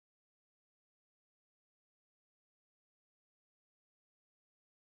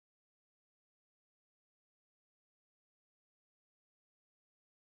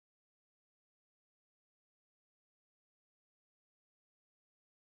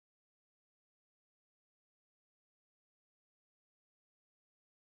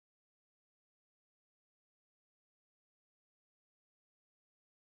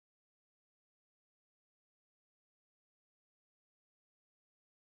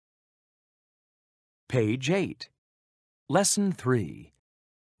Page 8. Lesson 3.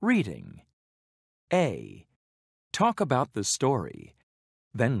 Reading. A. Talk about the story.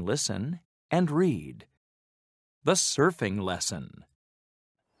 Then listen and read. The surfing lesson.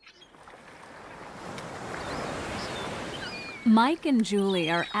 Mike and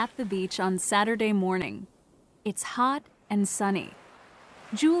Julie are at the beach on Saturday morning. It's hot and sunny.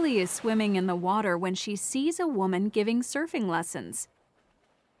 Julie is swimming in the water when she sees a woman giving surfing lessons.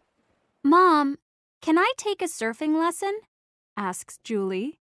 Mom, can I take a surfing lesson? Asks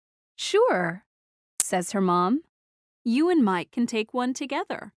Julie. Sure, says her mom. You and Mike can take one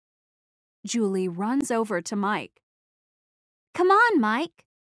together. Julie runs over to Mike. Come on, Mike,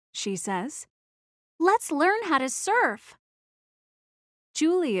 she says. Let's learn how to surf.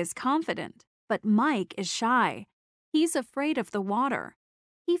 Julie is confident, but Mike is shy. He's afraid of the water.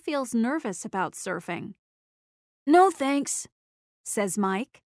 He feels nervous about surfing. No thanks, says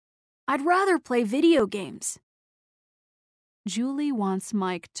Mike. I'd rather play video games. Julie wants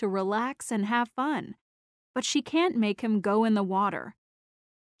Mike to relax and have fun, but she can't make him go in the water.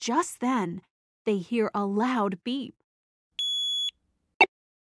 Just then, they hear a loud beep.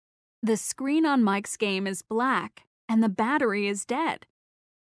 The screen on Mike's game is black, and the battery is dead.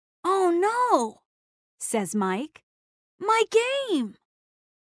 Oh no, says Mike. My game!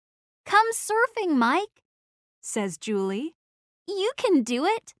 Come surfing, Mike, says Julie. You can do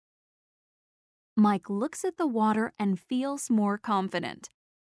it. Mike looks at the water and feels more confident.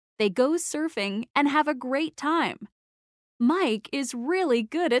 They go surfing and have a great time. Mike is really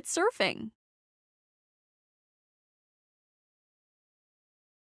good at surfing.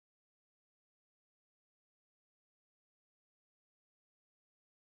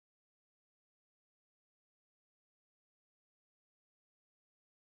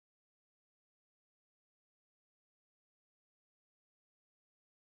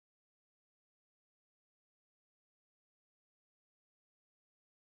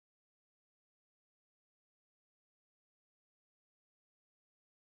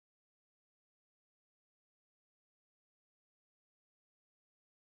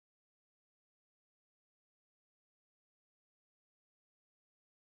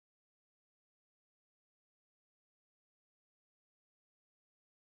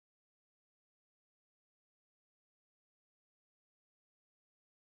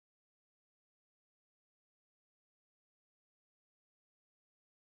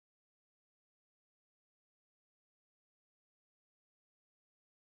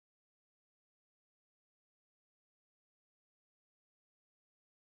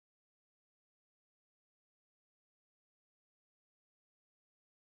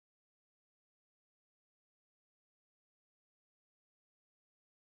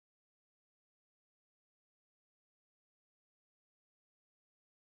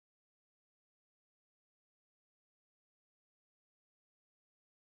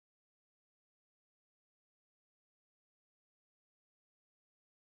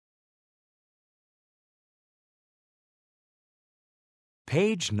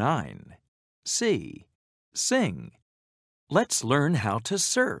 Page 9. C. Sing. Let's learn how to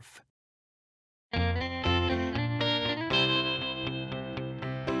surf.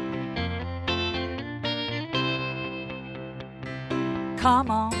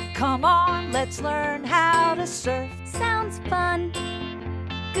 Come on, let's learn how to surf. Sounds fun.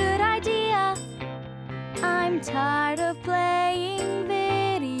 Good idea. I'm tired of playing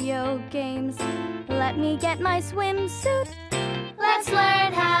video games. Let me get my swimsuit. Let's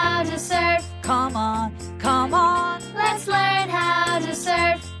learn how to surf. Come on, Let's learn how to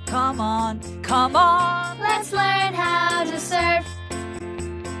surf. come on. Let's learn how to surf.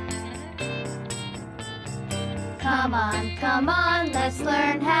 Come on, let's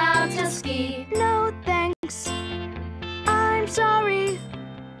learn how to ski. No thanks, I'm sorry.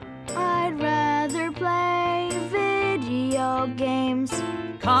 I'd rather play video games.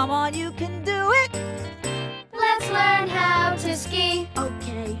 Come on, you can do it. Let's learn how to ski.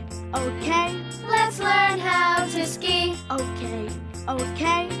 Okay, Let's learn how to ski.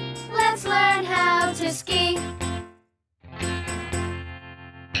 okay. Let's learn how to ski.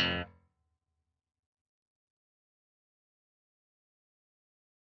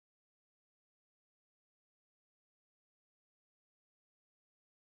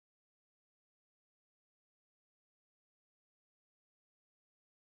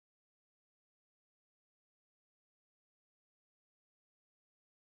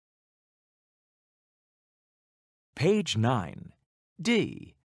 Page 9.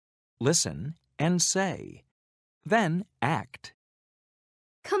 D. Listen and say. Then act.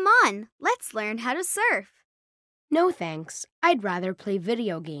 Come on, let's learn how to surf. No thanks, I'd rather play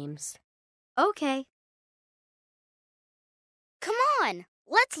video games. Okay, Come on,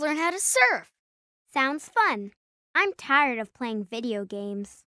 let's learn how to surf. Sounds fun. I'm tired of playing video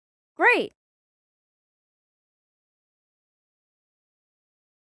games. Great.